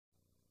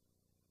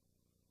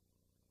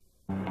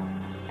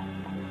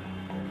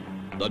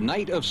The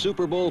night of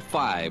Super Bowl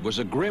V was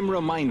a grim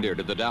reminder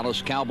to the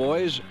Dallas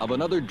Cowboys of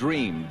another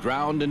dream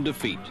drowned in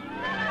defeat.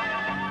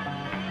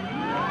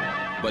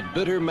 But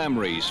bitter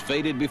memories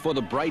faded before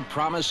the bright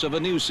promise of a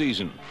new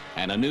season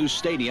and a new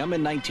stadium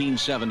in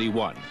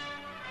 1971.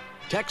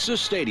 Texas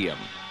Stadium,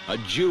 a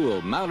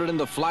jewel mounted in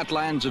the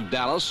flatlands of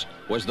Dallas,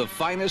 was the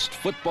finest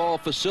football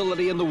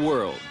facility in the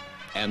world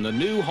and the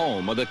new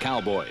home of the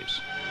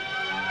Cowboys.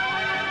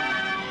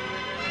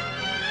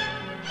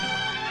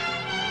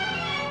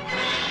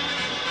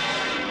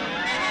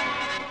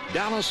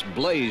 Dallas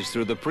blazed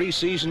through the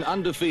preseason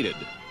undefeated,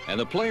 and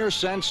the players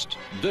sensed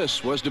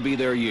this was to be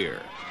their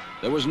year.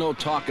 There was no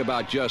talk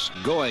about just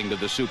going to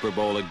the Super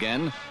Bowl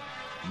again,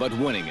 but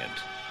winning it.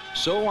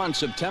 So on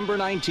September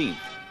 19th,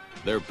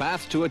 their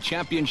path to a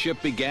championship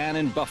began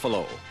in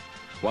Buffalo.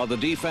 While the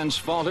defense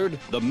faltered,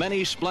 the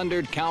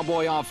many-splendored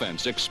Cowboy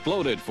offense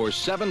exploded for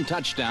 7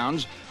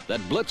 touchdowns that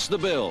blitzed the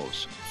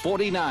Bills,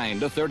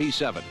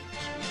 49-37.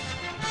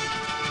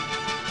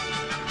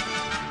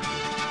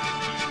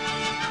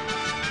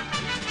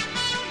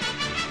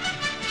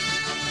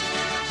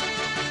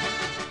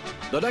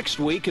 The next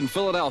week in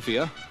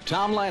Philadelphia,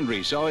 Tom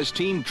Landry saw his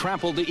team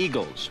trample the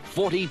Eagles,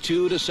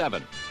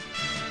 42-7.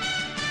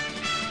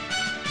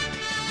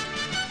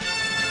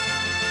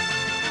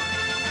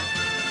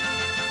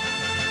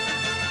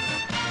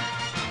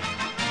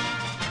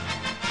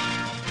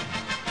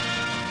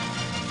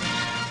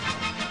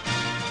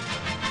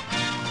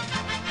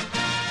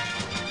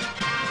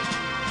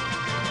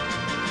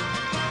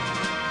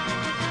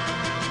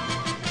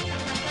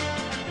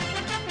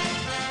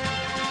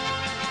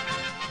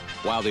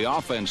 While the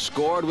offense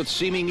scored with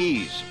seeming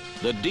ease,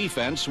 the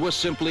defense was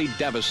simply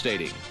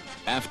devastating.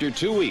 After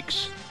 2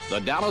 weeks,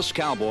 the Dallas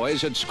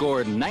Cowboys had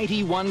scored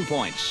 91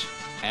 points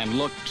and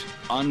looked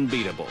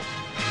unbeatable.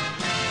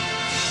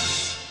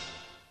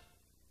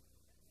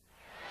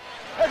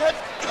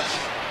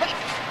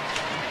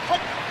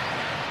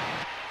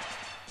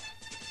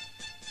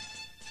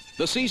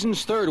 The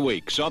season's 3rd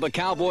week saw the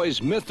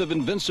Cowboys' myth of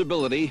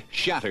invincibility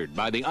shattered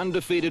by the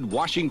undefeated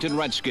Washington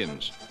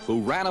Redskins, who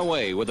ran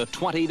away with a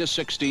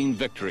 20-16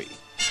 victory.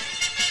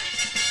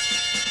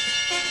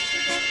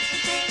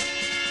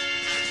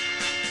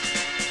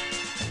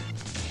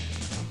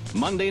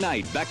 Monday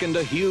night beckoned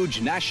a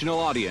huge national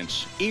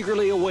audience,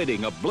 eagerly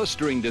awaiting a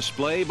blistering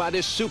display by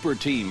this super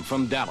team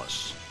from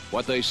Dallas.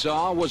 What they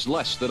saw was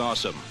less than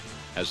awesome,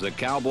 as the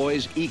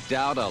Cowboys eked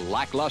out a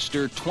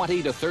lackluster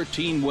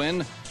 20-13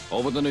 win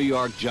over the New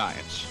York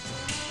Giants.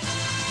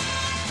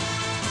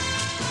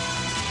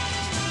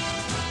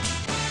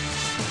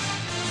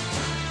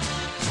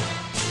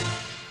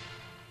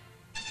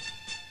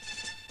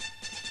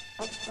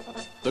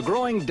 The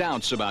growing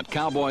doubts about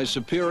Cowboys'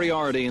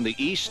 superiority in the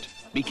East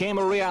became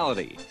a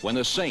reality when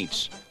the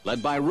Saints,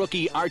 led by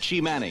rookie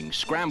Archie Manning,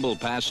 scrambled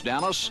past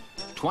Dallas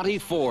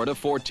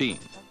 24-14.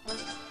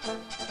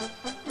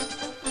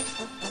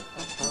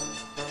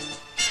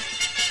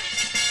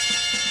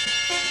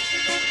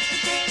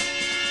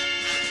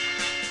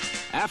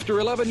 After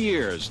 11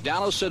 years,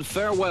 Dallas said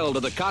farewell to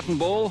the Cotton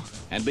Bowl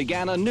and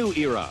began a new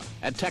era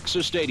at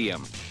Texas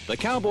Stadium. The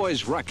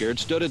Cowboys' record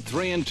stood at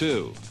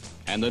 3-2,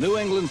 and the New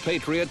England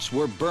Patriots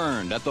were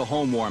burned at the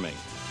home warming.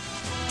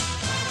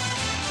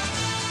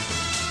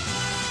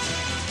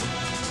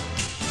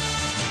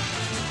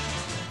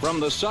 From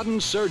the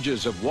sudden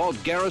surges of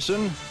Walt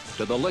Garrison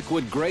to the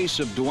liquid grace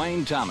of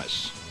Dwayne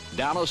Thomas,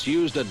 Dallas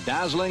used a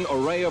dazzling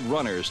array of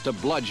runners to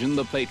bludgeon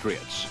the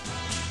Patriots.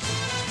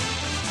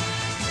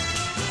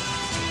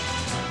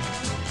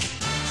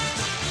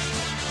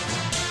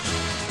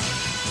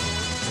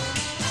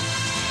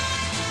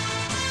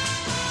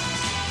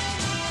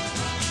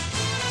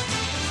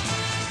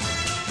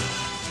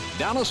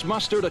 Dallas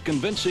mustered a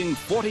convincing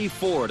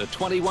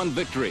 44-21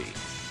 victory,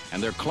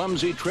 and their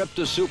clumsy trip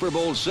to Super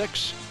Bowl VI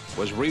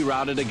was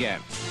rerouted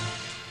again.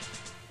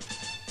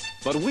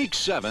 But Week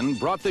 7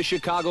 brought the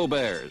Chicago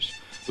Bears,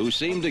 who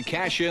seemed to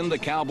cash in the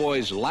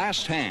Cowboys'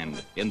 last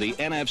hand in the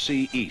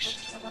NFC East.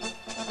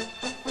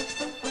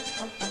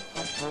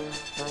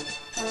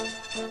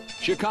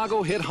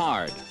 Chicago hit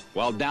hard,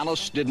 while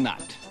Dallas did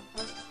not.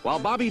 While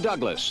Bobby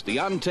Douglas, the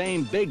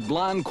untamed big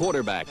blonde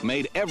quarterback,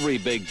 made every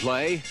big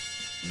play,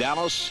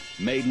 Dallas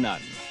made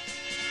none.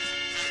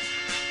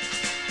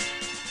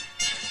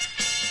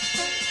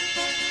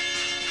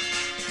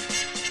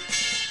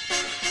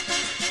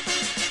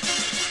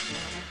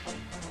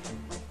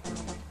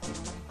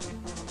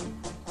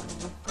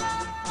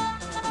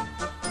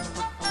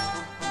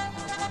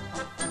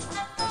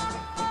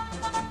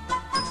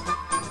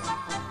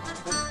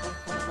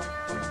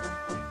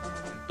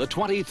 The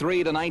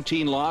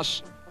 23-19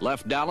 loss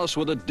left Dallas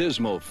with a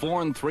dismal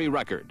 4-3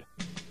 record.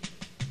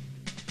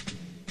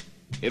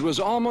 It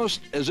was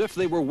almost as if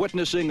they were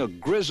witnessing a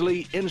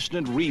grisly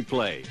instant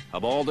replay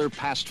of all their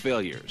past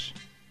failures.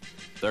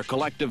 Their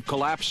collective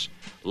collapse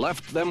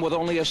left them with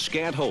only a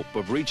scant hope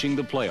of reaching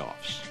the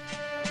playoffs.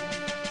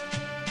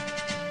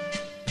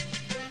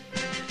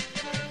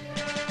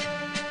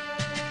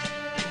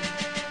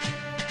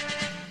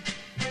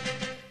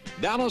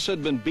 Dallas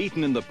had been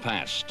beaten in the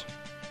past,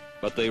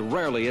 but they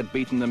rarely had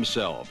beaten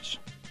themselves.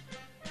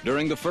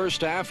 During the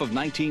first half of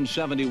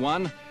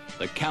 1971,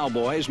 the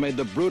Cowboys made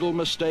the brutal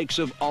mistakes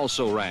of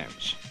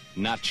also-rans,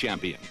 not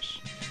champions.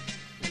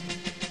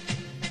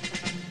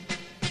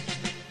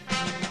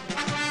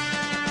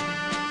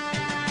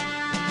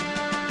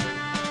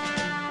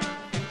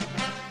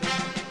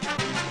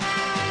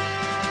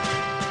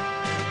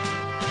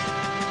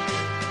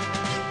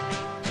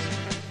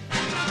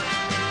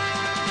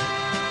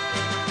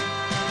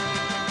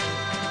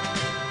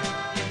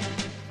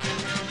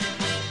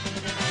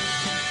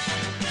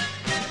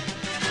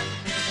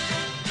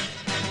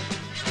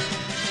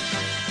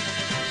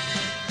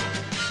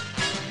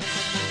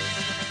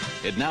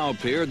 It now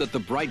appeared that the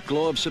bright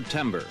glow of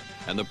September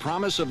and the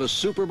promise of a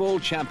Super Bowl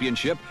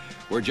championship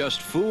were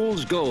just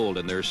fool's gold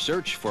in their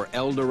search for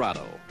El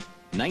Dorado.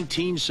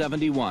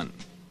 1971,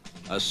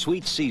 a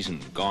sweet season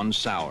gone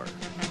sour.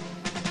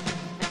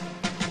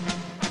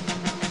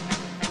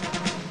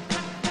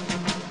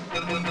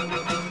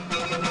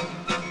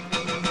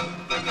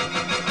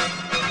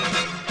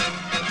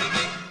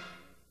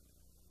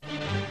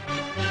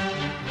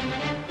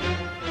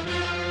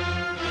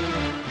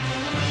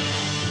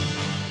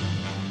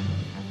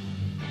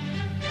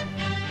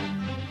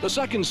 The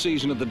second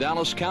season of the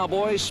Dallas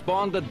Cowboys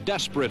spawned a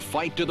desperate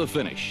fight to the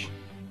finish.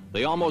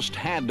 They almost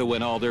had to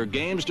win all their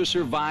games to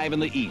survive in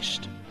the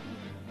East.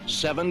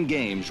 7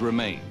 games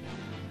remained.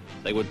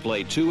 They would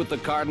play 2 with the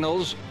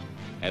Cardinals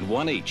and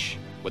 1 each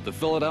with the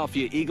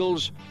Philadelphia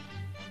Eagles,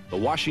 the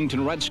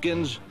Washington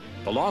Redskins,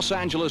 the Los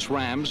Angeles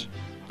Rams,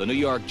 the New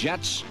York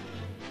Jets,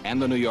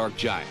 and the New York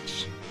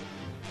Giants.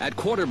 At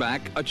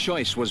quarterback, a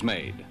choice was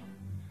made.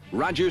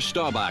 Roger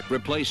Staubach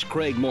replaced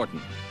Craig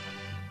Morton.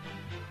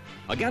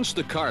 Against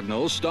the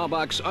Cardinals,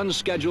 Staubach's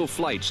unscheduled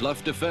flights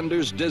left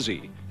defenders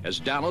dizzy as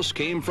Dallas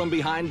came from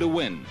behind to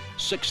win,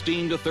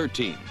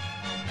 16-13.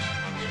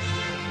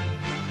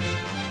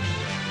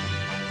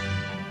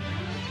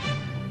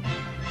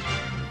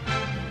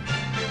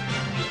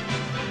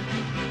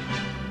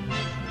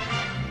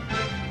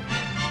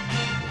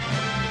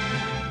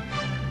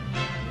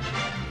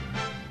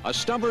 A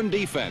stubborn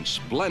defense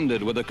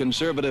blended with a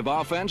conservative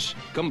offense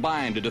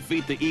combined to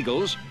defeat the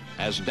Eagles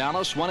as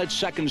Dallas won its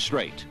second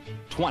straight,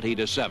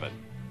 20-7.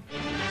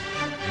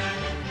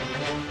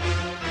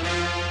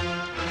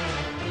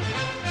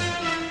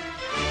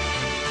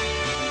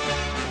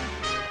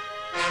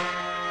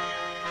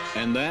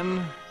 And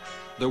then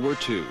there were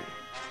 2.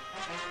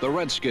 The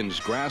Redskins'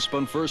 grasp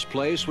on first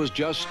place was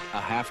just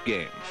a half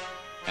game,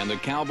 and the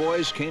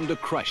Cowboys came to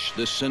crush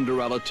this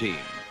Cinderella team.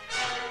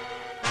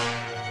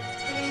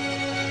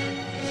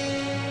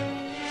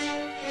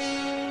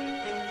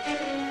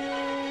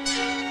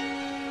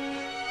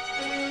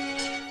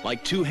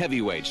 Like 2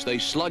 heavyweights, they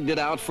slugged it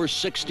out for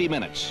 60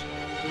 minutes.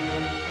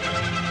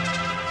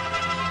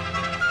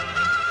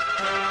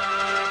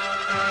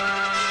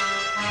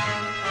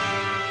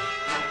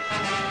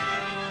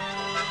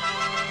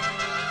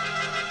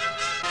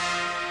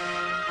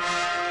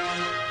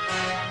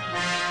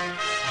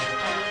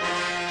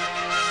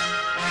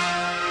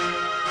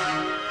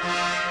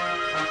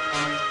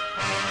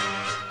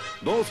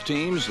 Both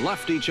teams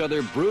left each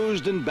other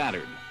bruised and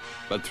battered,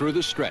 but through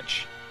the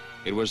stretch,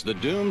 it was the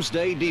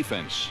doomsday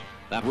defense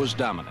that was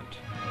dominant.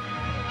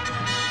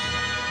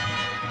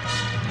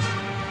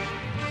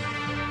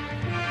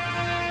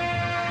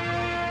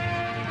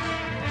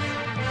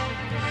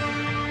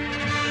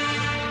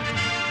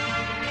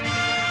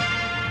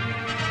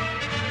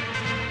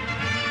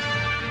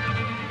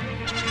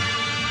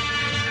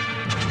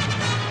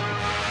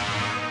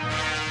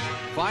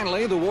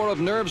 Finally, the war of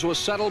nerves was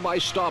settled by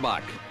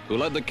Staubach, who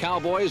led the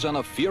Cowboys on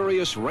a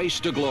furious race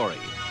to glory.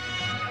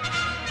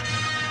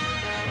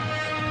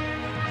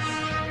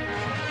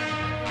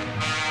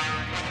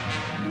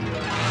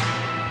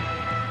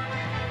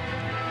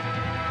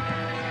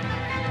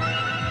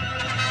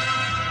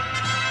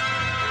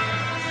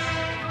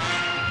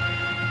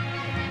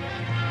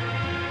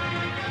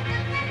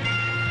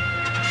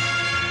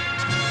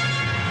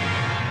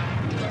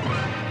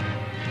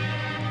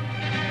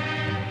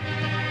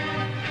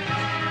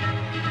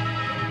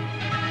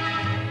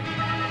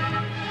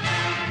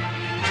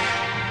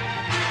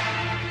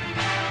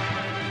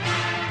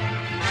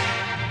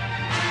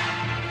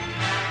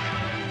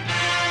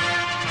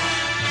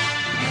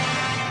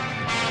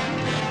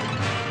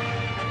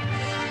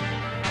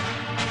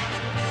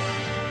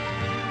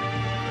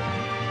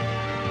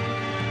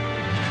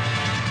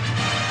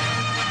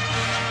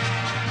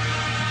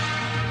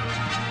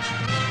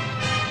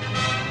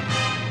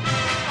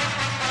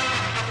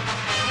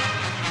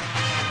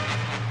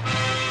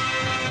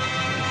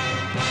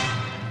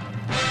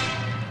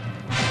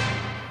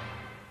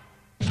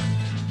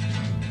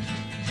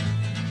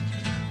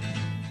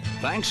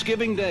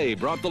 Thanksgiving Day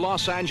brought the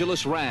Los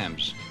Angeles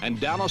Rams, and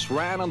Dallas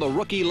ran on the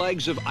rookie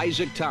legs of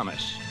Isaac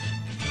Thomas.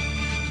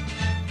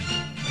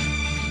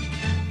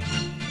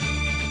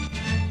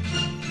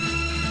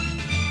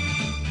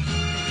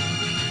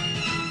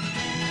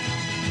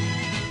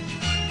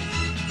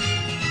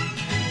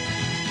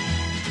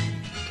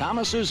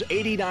 Thomas's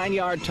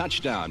 89-yard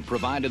touchdown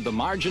provided the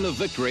margin of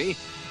victory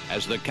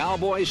as the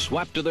Cowboys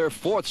swept to their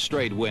 4th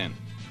straight win,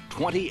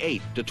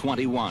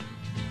 28-21.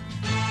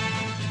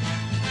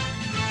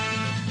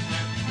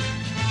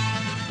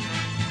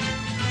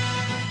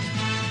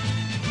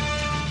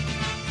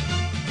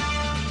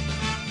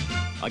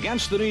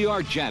 Against the New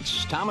York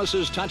Jets,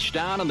 Thomas's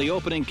touchdown in the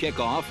opening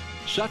kickoff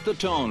set the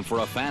tone for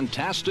a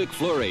fantastic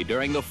flurry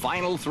during the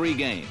final 3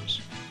 games.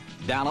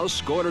 Dallas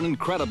scored an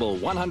incredible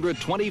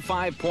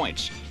 125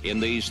 points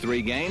in these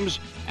 3 games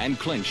and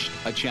clinched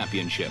a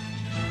championship.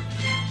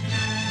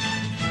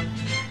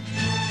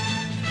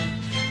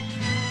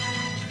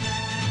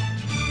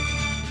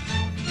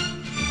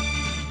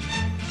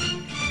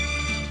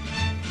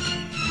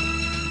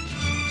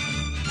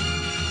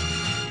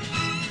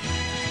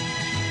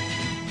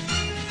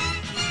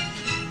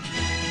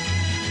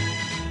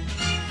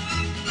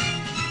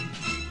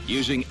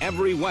 Using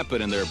every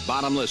weapon in their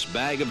bottomless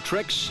bag of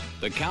tricks,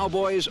 the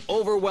Cowboys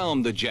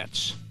overwhelmed the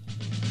Jets.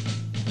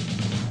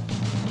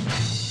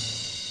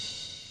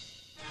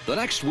 The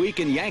next week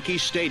in Yankee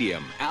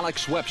Stadium,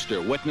 Alex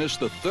Webster witnessed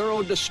the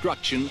thorough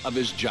destruction of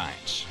his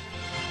Giants.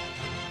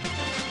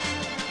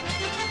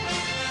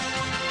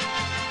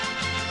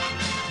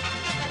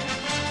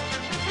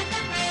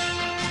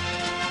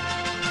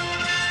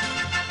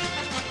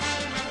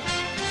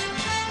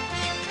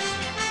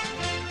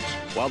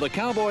 While the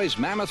Cowboys'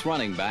 mammoth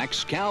running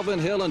backs, Calvin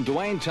Hill and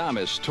Dwayne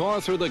Thomas, tore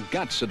through the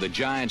guts of the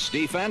Giants'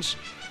 defense,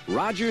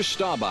 Roger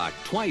Staubach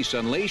twice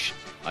unleashed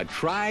a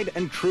tried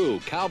and true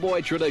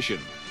Cowboy tradition,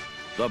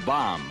 the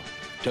bomb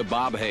to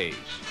Bob Hayes.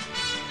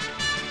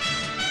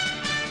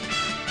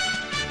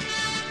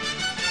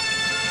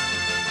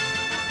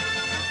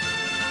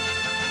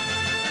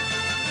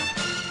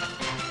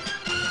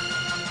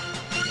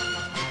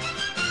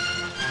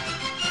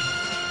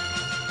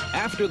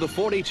 After the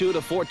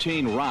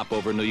 42-14 romp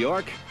over New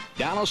York,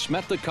 Dallas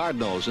met the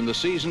Cardinals in the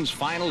season's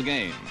final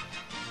game.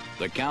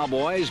 The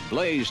Cowboys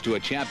blazed to a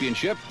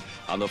championship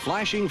on the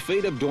flashing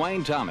feet of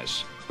Dwayne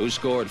Thomas, who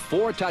scored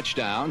 4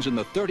 touchdowns in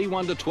the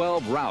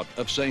 31-12 rout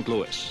of St.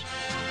 Louis.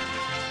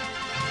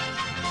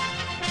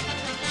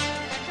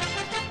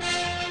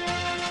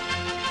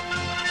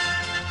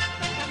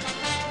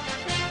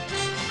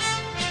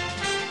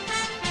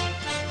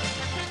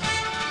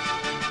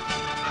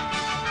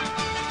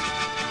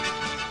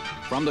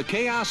 From the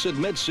chaos at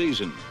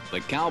midseason,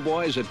 the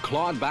Cowboys had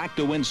clawed back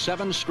to win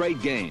 7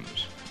 straight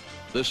games.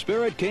 The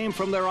spirit came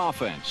from their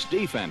offense,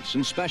 defense,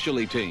 and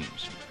specialty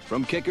teams,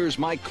 from kickers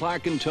Mike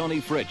Clark and Tony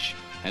Fritsch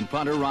and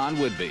punter Ron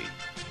Woodby.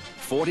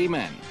 40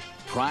 men,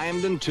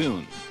 primed and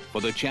tuned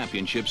for the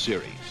championship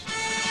series.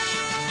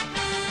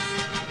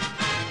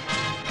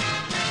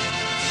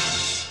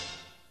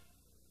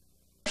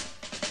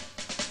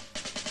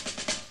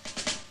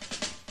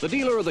 The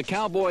dealer of the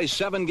Cowboys'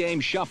 7-game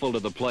shuffle to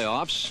the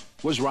playoffs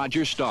was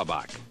Roger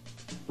Staubach.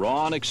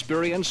 Raw in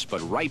experience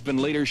but ripe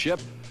in leadership,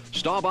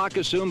 Staubach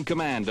assumed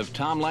command of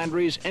Tom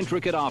Landry's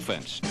intricate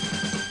offense.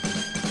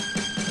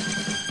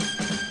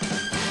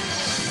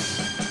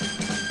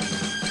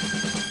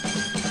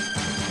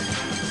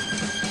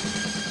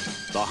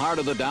 The heart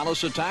of the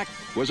Dallas attack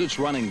was its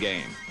running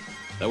game.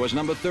 There was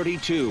number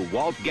 32,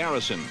 Walt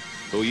Garrison,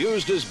 who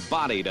used his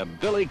body to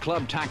billy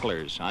club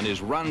tacklers on his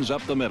runs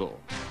up the middle.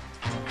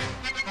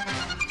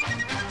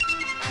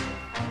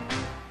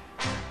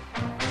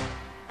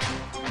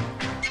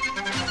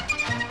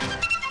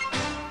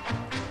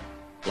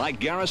 Like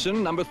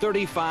Garrison, number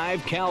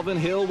 35, Calvin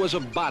Hill, was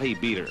a body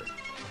beater.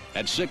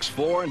 At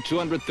 6'4" and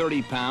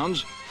 230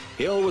 pounds,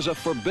 Hill was a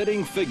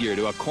forbidding figure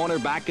to a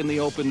cornerback in the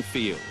open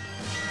field.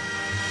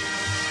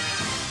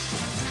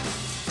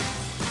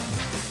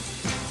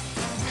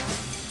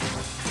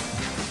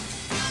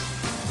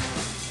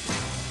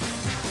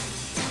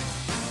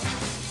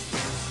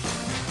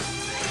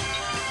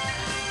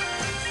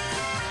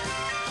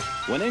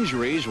 When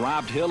injuries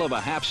robbed Hill of a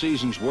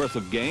half-season's worth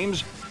of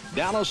games,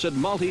 Dallas had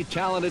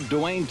multi-talented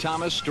Dwayne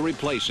Thomas to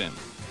replace him.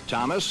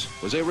 Thomas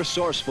was a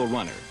resourceful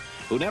runner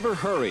who never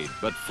hurried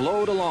but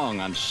flowed along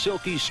on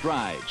silky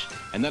strides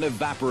and then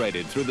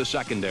evaporated through the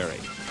secondary.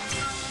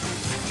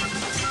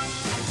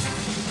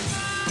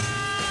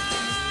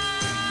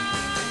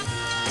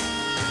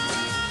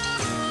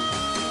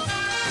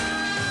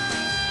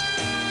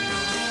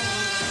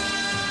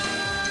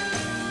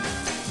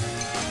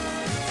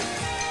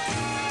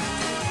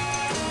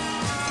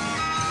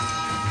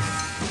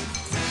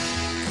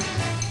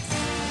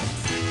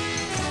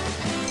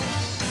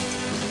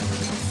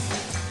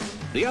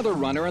 The other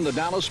runner in the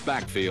Dallas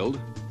backfield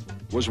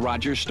was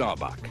Roger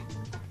Staubach.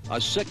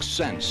 A sixth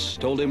sense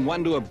told him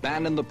when to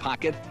abandon the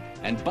pocket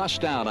and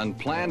bust out on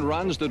planned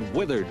runs that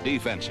withered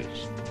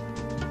defenses.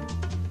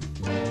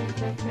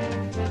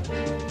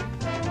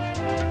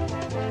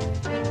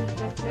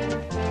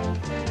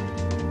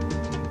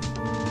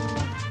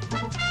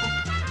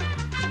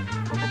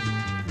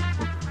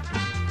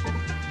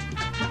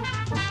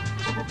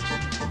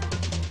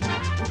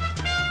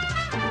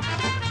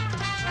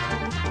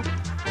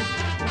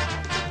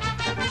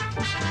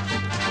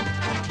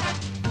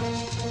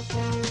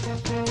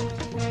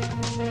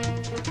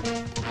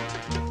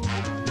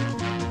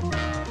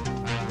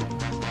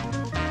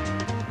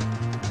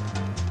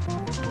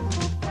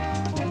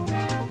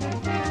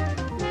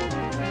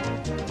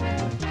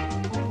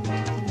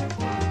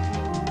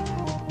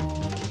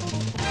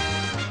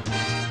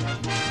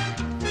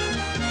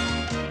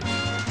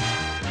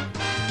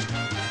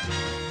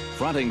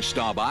 Fronting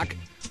Staubach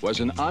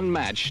was an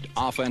unmatched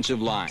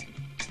offensive line.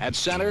 At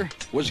center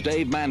was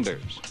Dave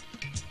Manders.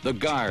 The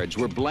guards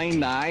were Blaine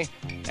Nye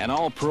and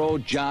All-Pro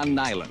John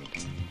Nyland.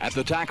 At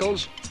the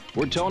tackles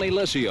were Tony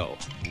Liscio,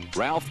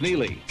 Ralph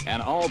Neely,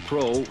 and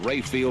All-Pro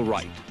Rayfield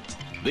Wright.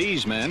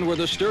 These men were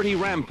the sturdy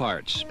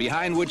ramparts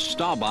behind which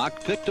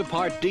Staubach picked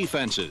apart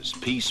defenses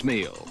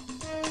piecemeal.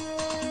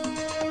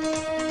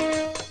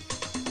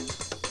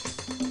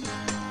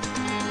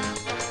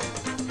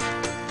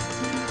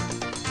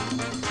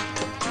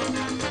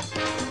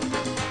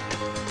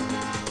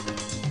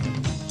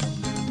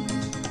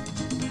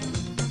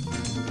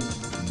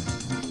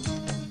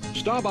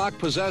 Staubach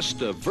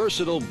possessed a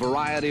versatile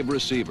variety of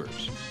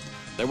receivers.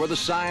 There were the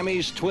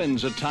Siamese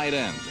twins at tight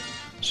end,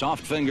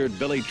 soft-fingered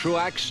Billy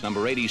Truax,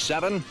 number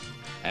 87,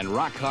 and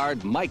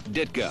rock-hard Mike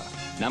Ditka,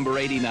 number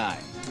 89.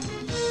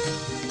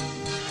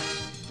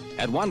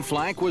 At one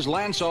flank was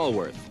Lance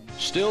Allworth,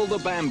 still the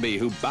Bambi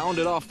who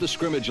bounded off the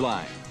scrimmage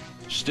line,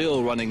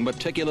 still running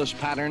meticulous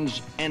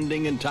patterns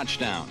ending in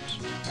touchdowns.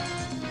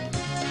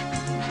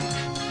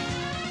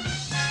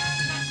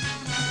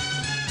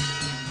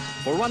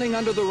 For running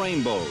under the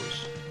rainbows,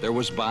 there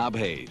was Bob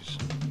Hayes.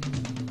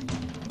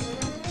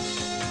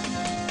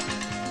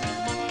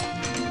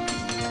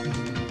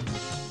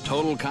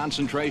 Total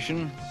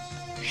concentration,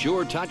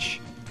 sure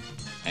touch,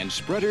 and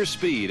sprinter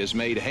speed has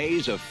made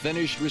Hayes a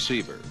finished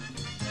receiver.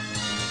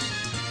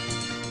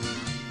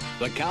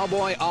 The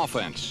Cowboy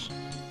offense,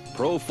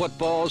 pro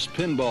football's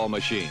pinball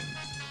machine,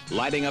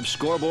 lighting up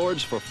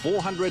scoreboards for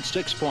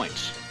 406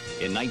 points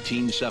in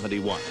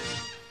 1971.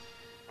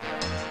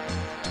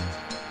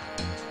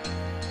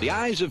 The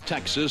eyes of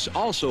Texas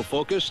also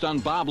focused on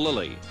Bob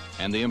Lilly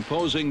and the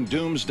imposing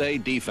Doomsday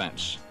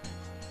defense.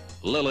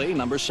 Lilly,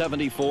 number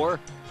 74,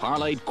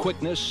 parlayed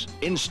quickness,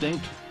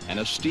 instinct, and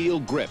a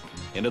steel grip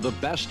into the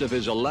best of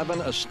his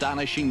 11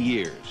 astonishing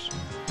years.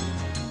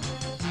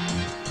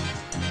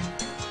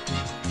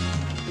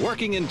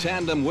 Working in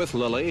tandem with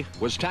Lilly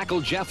was tackle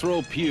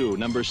Jethro Pugh,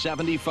 number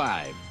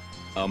 75,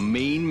 a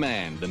mean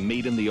man to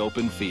meet in the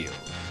open field.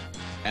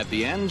 At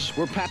the ends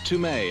were Pat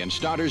Toomey and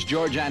starters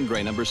George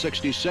Andre, number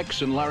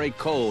 66, and Larry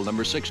Cole,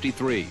 number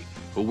 63,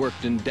 who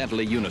worked in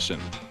deadly unison.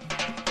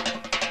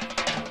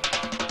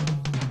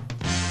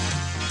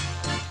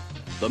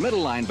 The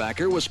middle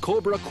linebacker was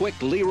Cobra Quick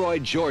Leroy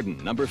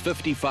Jordan, number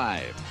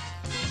 55.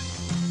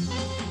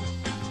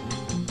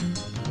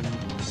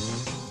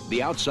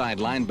 The outside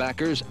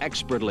linebackers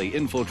expertly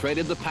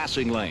infiltrated the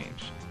passing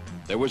lanes.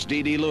 There was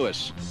D.D.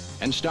 Lewis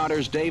and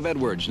starters Dave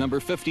Edwards, number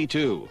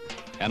 52,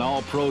 and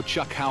All-Pro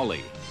Chuck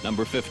Howley,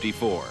 number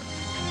 54.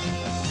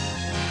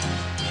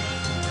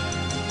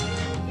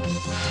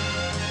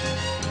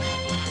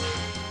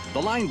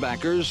 The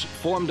linebackers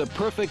formed a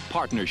perfect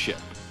partnership.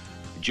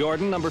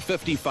 Jordan, number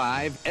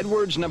 55,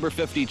 Edwards, number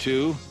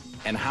 52,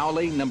 and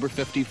Howley, number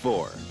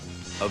 54.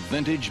 A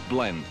vintage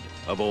blend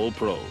of old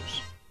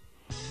pros.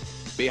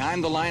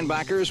 Behind the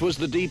linebackers was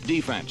the deep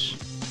defense.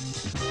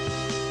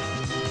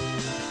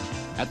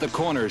 At the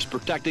corners,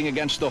 protecting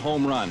against the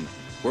home run,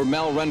 were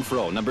Mel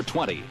Renfro, number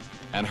 20,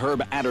 and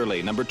Herb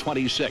Adderley, number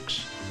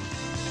 26.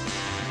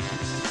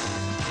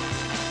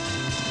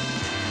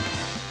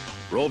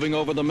 Roving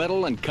over the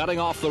middle and cutting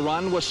off the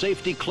run was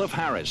safety Cliff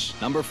Harris,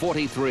 number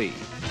 43.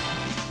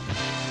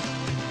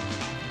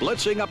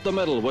 Blitzing up the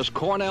middle was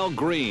Cornell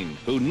Green,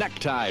 who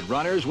necktied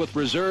runners with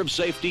reserve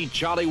safety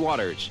Charlie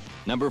Waters,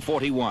 number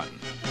 41.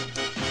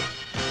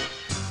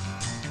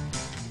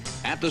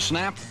 At the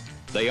snap,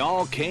 they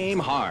all came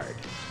hard.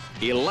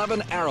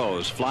 11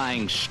 arrows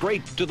flying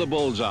straight to the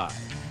bullseye.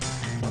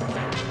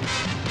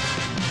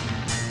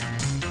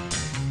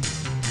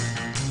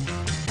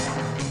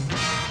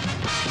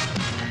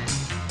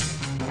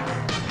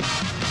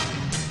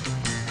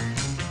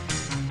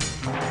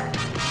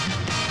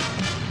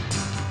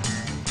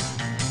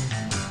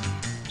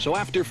 So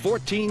after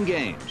 14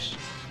 games,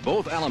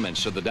 both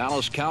elements of the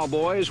Dallas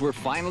Cowboys were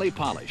finally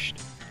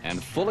polished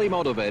and fully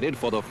motivated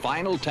for the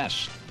final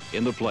test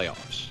in the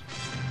playoffs.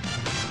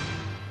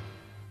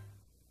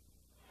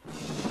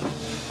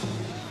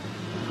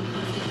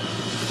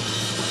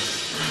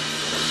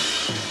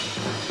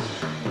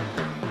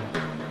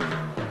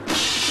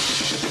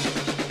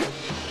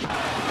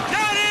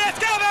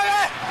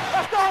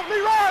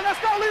 Let's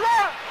go,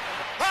 Leroy!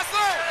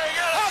 Hustle!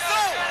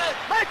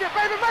 Make it,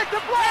 baby, make the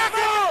play!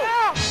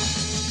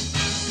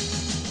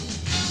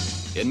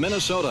 In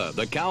Minnesota,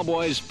 the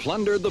Cowboys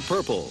plundered the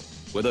purple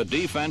with a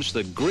defense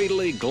that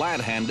greedily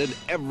glad-handed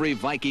every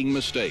Viking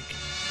mistake.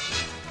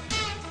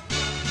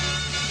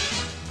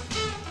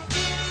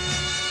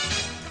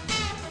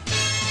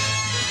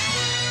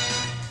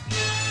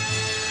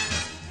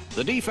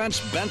 The defense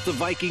bent the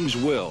Vikings'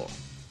 will.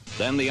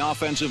 Then the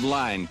offensive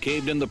line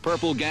caved in the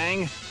purple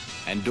gang,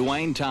 and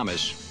Dwayne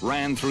Thomas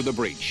ran through the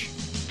breach.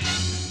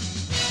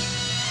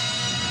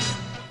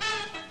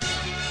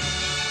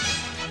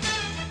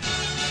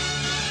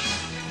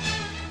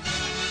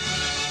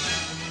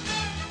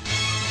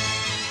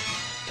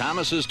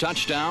 Thomas's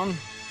touchdown,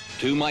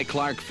 2 Mike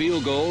Clark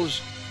field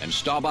goals, and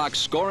Staubach's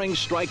scoring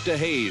strike to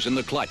Hayes in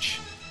the clutch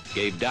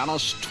gave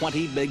Dallas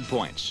 20 big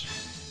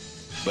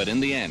points. But in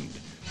the end,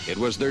 it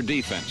was their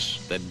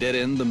defense that did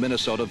in the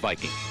Minnesota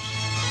Vikings.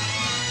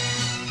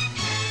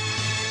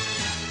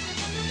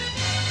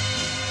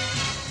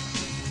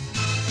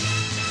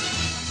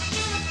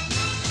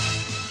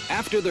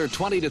 After their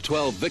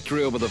 20-12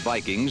 victory over the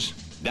Vikings,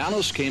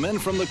 Dallas came in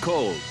from the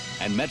cold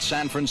and met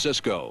San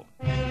Francisco.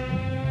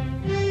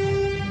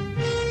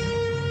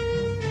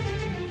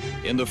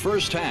 In the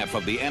first half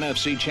of the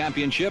NFC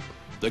Championship,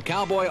 the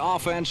Cowboy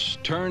offense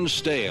turned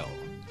stale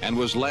and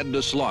was led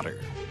to slaughter.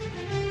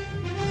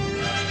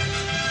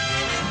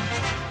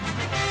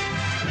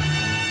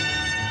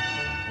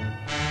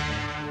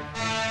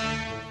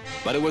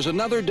 But it was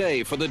another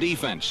day for the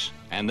defense,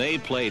 and they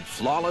played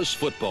flawless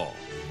football.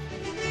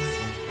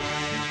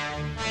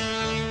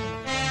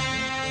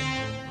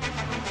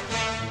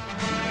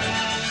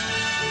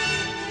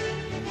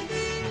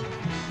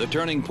 The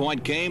turning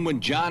point came when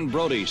John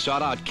Brody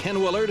sought out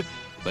Ken Willard,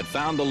 but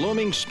found the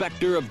looming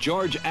specter of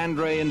George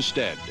Andre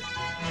instead.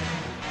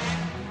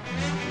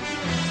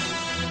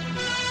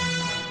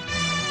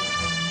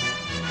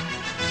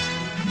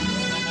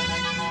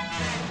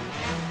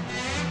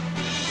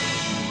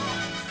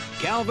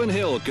 Calvin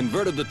Hill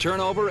converted the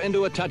turnover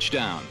into a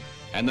touchdown,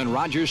 and then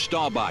Roger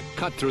Staubach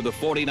cut through the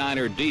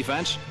 49er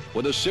defense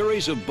with a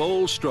series of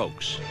bold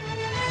strokes.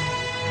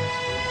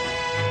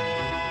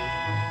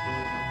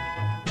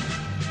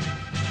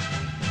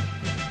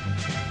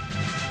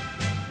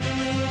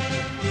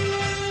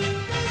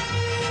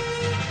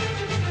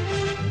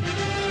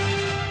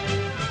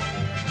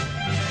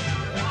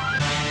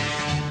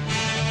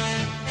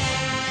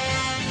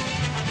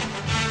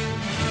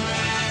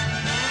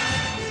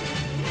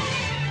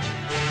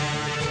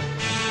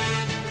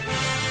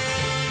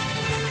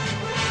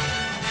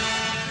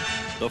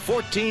 The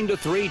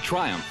 14-3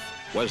 triumph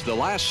was the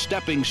last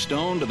stepping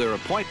stone to their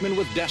appointment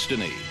with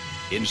destiny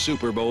in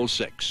Super Bowl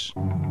VI.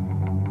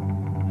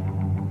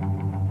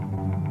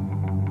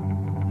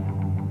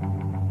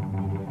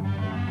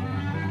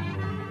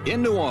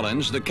 In New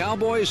Orleans, the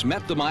Cowboys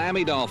met the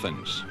Miami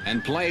Dolphins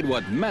and played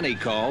what many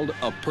called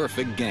a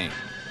perfect game.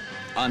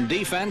 On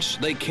defense,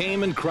 they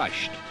came and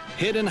crushed,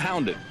 hit and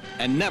hounded,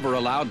 and never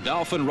allowed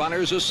Dolphin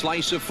runners a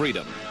slice of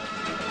freedom.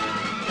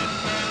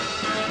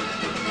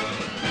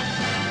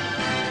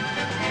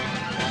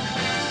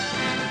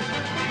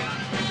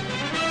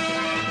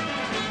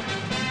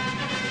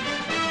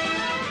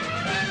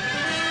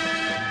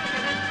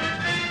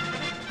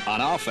 On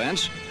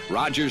offense,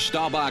 Roger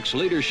Staubach's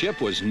leadership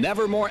was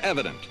never more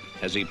evident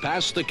as he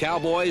passed the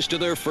Cowboys to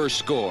their first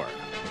score.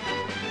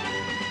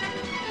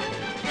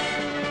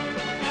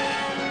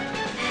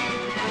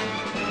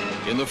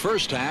 In the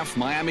first half,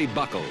 Miami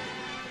buckled.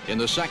 In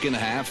the second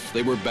half,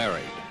 they were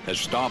buried as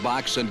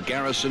Staubach sent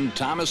Garrison,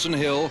 Thomas, and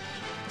Hill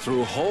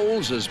through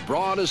holes as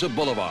broad as a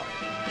boulevard.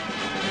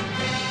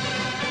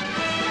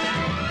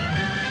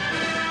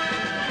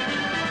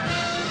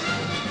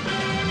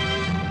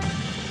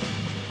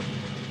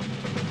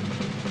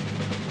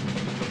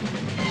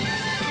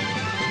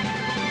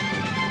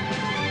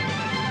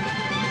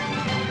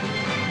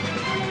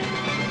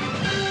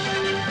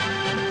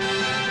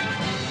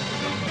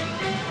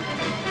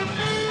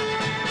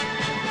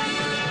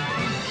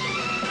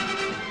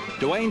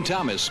 Dwayne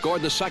Thomas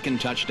scored the second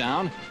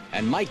touchdown,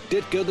 and Mike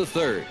Ditka the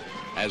third,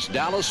 as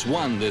Dallas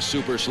won this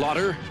super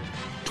slaughter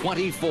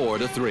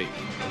 24-3.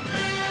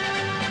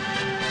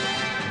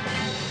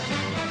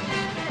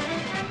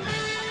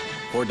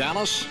 For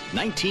Dallas,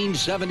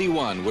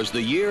 1971 was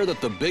the year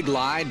that the big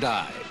lie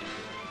died.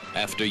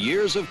 After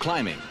years of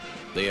climbing,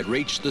 they had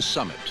reached the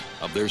summit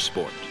of their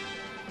sport.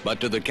 But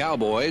to the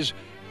Cowboys,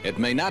 it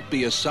may not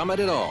be a summit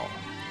at all,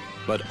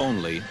 but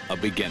only a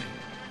beginning.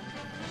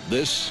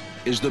 This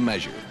is the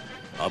measure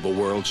of a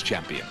world's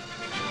champion.